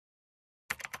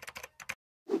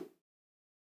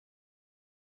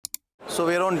So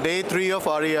we're on day 3 of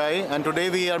REI, and today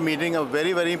we are meeting a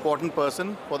very important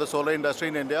person for the solar industry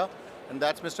in India, and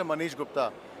that's Mr. Manish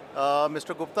Gupta.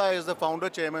 Mr. Gupta is the founder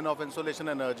chairman of Insolation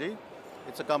Energy.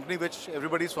 It's a company which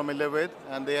everybody is familiar with,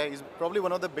 and is probably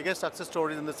one of the biggest success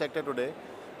stories in the sector today.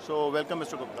 So welcome,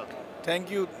 Mr. Gupta. Thank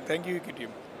you, Ikiti.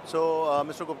 So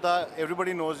Mr. Gupta,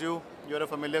 everybody knows you. You're a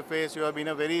familiar face. You have been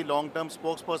a very long-term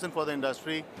spokesperson for the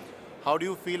industry. How do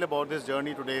you feel about this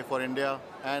journey today for India?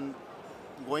 And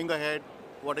going ahead,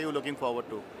 what are you looking forward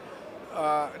to?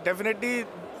 Definitely,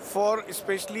 for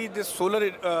especially this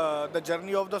the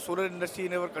journey of the solar industry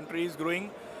in our country is growing.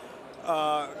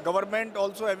 Government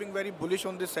also having very bullish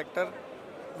on this sector.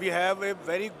 We have a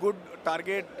very good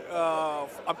target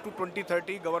up to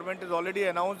 2030. Government has already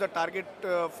announced the target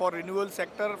for renewable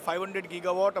sector 500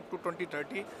 gigawatt up to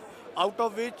 2030. Out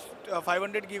of which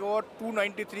 500 gigawatt,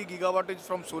 293 gigawatt is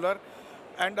from solar.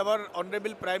 And our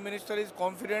Honorable Prime Minister is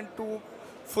confident to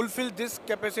fulfill this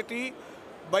capacity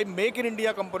by Make in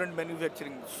India component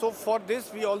manufacturing. So for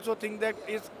this, we also think that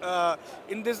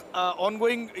in this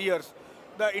ongoing years,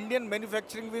 the Indian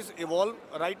manufacturing will evolve.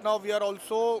 Right now, we are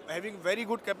also having very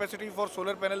good capacity for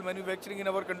solar panel manufacturing in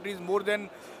our country. More than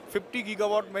 50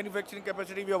 gigawatt manufacturing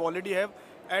capacity we have already have.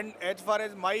 And as far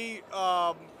as my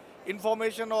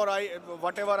information or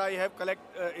whatever I have collect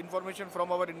information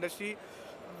from our industry,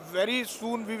 very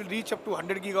soon we will reach up to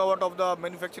 100 gigawatt of the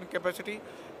manufacturing capacity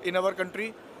in our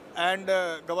country. And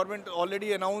government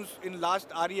already announced in last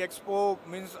RE Expo,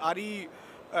 means RE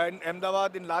in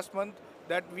Ahmedabad in last month,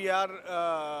 that we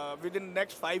are within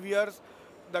next 5 years,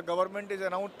 the government is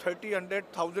announced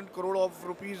 1,000 crore of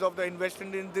rupees of the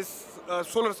investment in this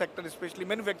solar sector, especially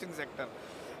manufacturing sector.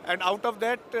 And out of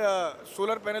that,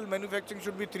 solar panel manufacturing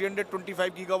should be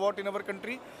 325 gigawatt in our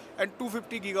country, and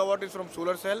 250 gigawatt is from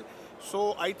solar cell.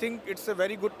 So I think it's a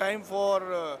very good time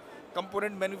for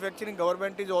component manufacturing.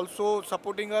 Government is also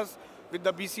supporting us with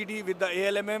the BCD, with the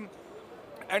ALMM.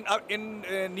 And in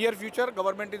near future,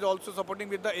 government is also supporting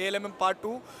with the ALMM Part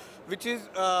 2, which is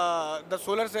the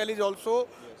solar cell is also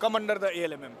come under the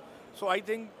ALMM. So I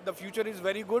think the future is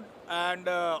very good, and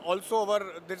also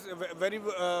this very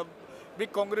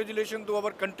big congratulations to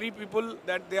our country people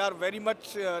that they are very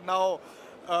much now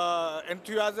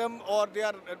enthusiasm, or they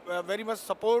are very much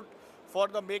support for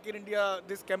the Make in India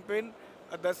this campaign,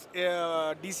 this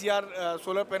DCR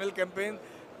solar panel campaign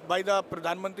by the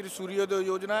Pradhan Mantri Suryodaya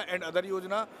Yojana and other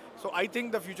Yojana. So I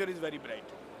think the future is very bright.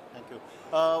 Thank you.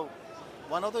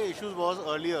 One of the issues was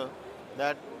earlier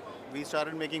that we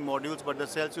started making modules, but the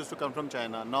cells used to come from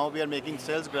China. Now we are making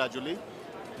cells gradually,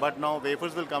 but now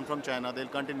wafers will come from China. They'll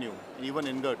continue, even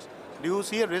ingots. Do you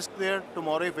see a risk there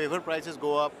tomorrow if wafer prices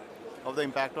go up, of the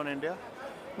impact on India?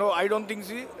 No, I don't think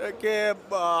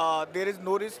there is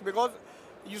no risk, because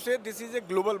you say this is a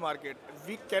global market.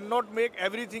 We cannot make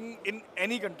everything in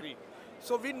any country.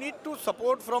 So we need to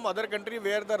support from other country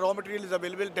where the raw material is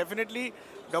available. Definitely,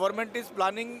 government is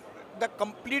planning the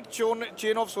complete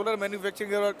chain of solar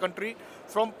manufacturing in our country,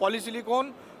 from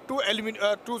polysilicon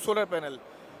to solar panel.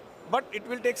 But it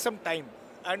will take some time.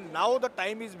 And now the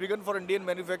time is begun for Indian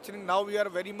manufacturing. Now we are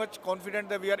very much confident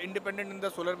that we are independent in the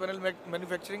solar panel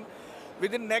manufacturing.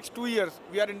 Within next 2 years,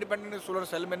 we are independent in solar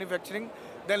cell manufacturing.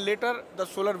 Then later, the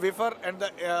solar wafer and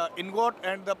the ingot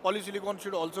and the polysilicon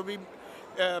should also be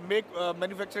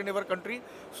manufactured in our country.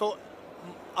 So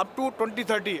up to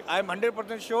 2030, I am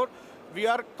 100% sure we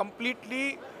are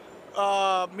completely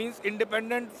means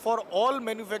independent for all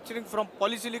manufacturing, from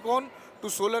polysilicon to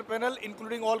solar panel,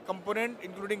 including all component,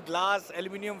 including glass,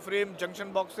 aluminium frame,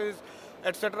 junction boxes,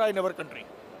 etc. in our country.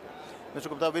 Mr.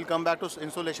 Gupta, we'll come back to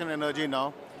Insolation Energy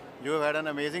now. You have had an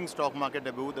amazing stock market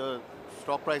debut. The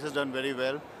stock price has done very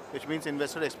well, which means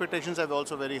investor expectations are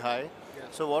also very high. Yes.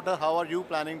 So how are you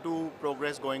planning to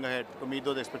progress going ahead to meet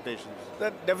those expectations?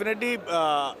 Definitely,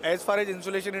 as far as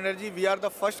Insolation Energy, we are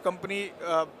the first company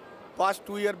past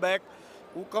 2 years back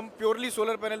who come purely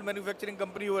solar panel manufacturing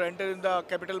company who entered in the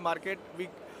capital market. We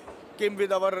came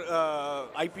with our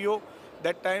IPO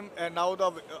that time, and now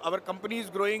our company is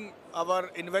growing, our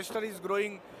investor is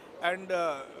growing, and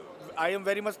I am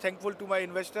very much thankful to my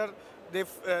investor. They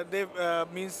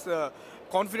means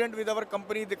confident with our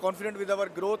company, they confident with our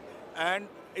growth, and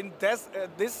in this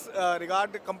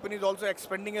regard, the company is also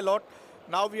expanding a lot.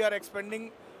 Now we are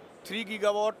expanding 3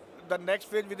 gigawatt, the next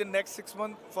phase within next 6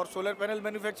 months for solar panel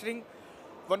manufacturing,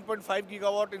 1.5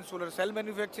 gigawatt in solar cell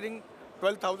manufacturing,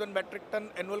 12,000 metric ton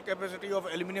annual capacity of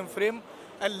aluminium frame,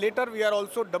 and later we are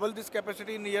also double this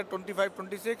capacity in the year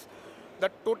 25-26. The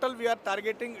total we are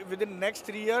targeting within next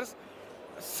 3 years,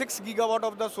 6 gigawatt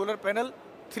of the solar panel,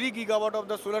 3 gigawatt of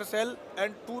the solar cell,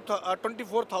 and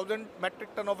 24,000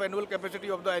 metric ton of annual capacity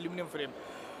of the aluminium frame.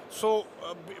 So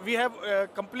we have a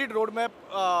complete roadmap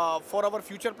for our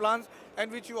future plans, and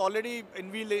which you already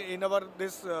unveiled in our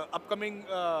this upcoming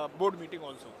board meeting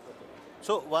also.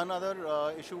 So one other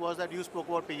issue was that you spoke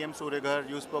about PM Suryaghar,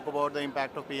 you spoke about the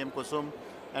impact of PM Kusum,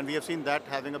 and we have seen that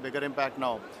having a bigger impact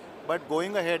now. But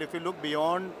going ahead, if you look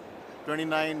beyond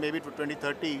 29, maybe to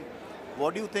 2030,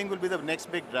 what do you think will be the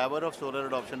next big driver of solar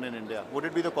adoption in India? Would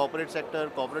it be the corporate sector,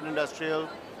 corporate industrial?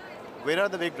 Where are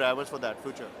the big drivers for that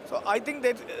future? So I think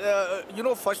that,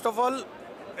 first of all,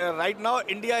 right now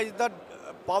India is the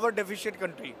power deficient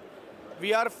country.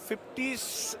 We are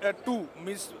 52,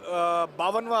 means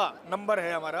 52वां number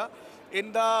है हमारा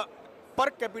in the per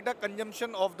capita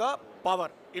consumption of the power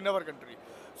in our country.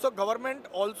 So government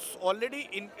also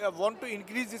already want to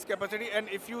increase this capacity, and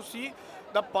if you see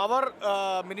the power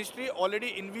ministry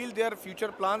already unveiled their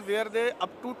future plans where they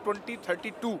up to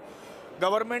 2032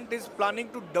 government is planning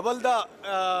to double the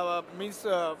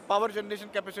power generation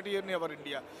capacity in our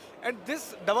India, and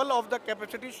this double of the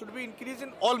capacity should be increased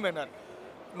in all manner.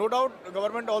 No doubt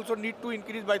government also need to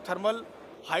increase by thermal,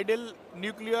 hydel,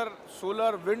 nuclear,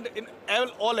 solar, wind in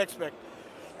all aspects.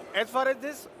 As far as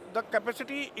this, the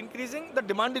capacity increasing, the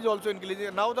demand is also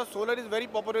increasing. Now the solar is very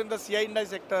popular in the CI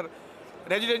sector,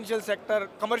 residential sector,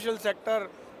 commercial sector,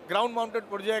 ground mounted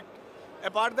project.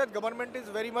 Apart that, government is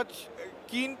very much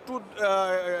keen to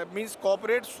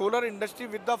cooperate solar industry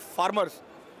with the farmers.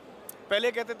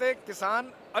 पहले कहते थे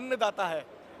किसान अन्नदाता है,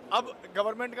 अब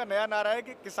government का नया नारा है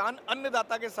कि किसान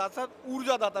अन्नदाता के साथ साथ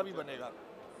ऊर्जादाता भी बनेगा.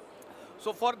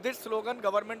 So for this slogan,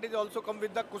 government is also come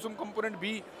with the Kusum component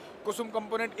B, Kusum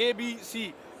component A, B,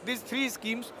 C. These three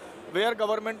schemes where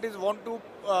government is want to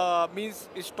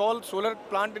install solar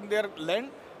plant in their land,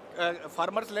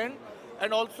 farmers' land,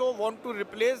 and also want to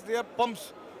replace their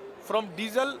pumps from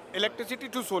diesel electricity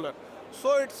to solar.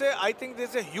 So I think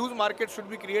there's a huge market should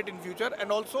be created in future,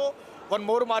 and also one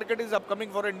more market is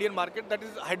upcoming for Indian market, that is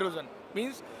hydrogen.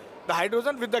 Means the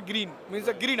hydrogen with the green, means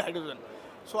the green hydrogen.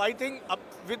 So I think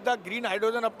with the green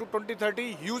hydrogen up to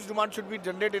 2030, huge demand should be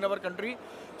generated in our country.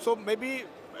 So maybe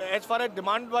as far as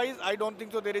demand wise, I don't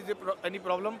think so there is any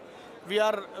problem. We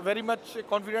are very much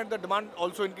confident the demand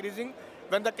also increasing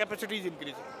when the capacity is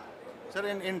increasing. Sir,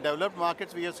 in developed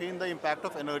markets, we have seen the impact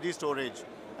of energy storage.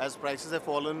 As prices have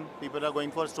fallen, people are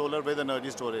going for solar with energy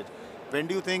storage. When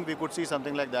do you think we could see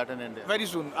something like that in India? Very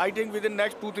soon. I think within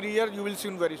next 2-3 years, you will see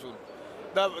very soon.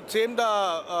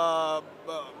 The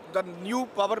new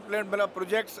power plant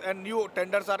projects and new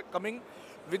tenders are coming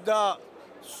with the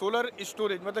solar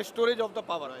storage, with the storage of the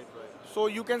power. Right. So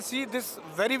you can see this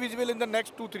very visible in the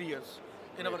next 2-3 years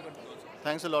in our country.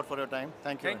 Thanks a lot for your time.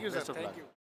 Thank you. Thank you, sir. Best of luck. Thank you.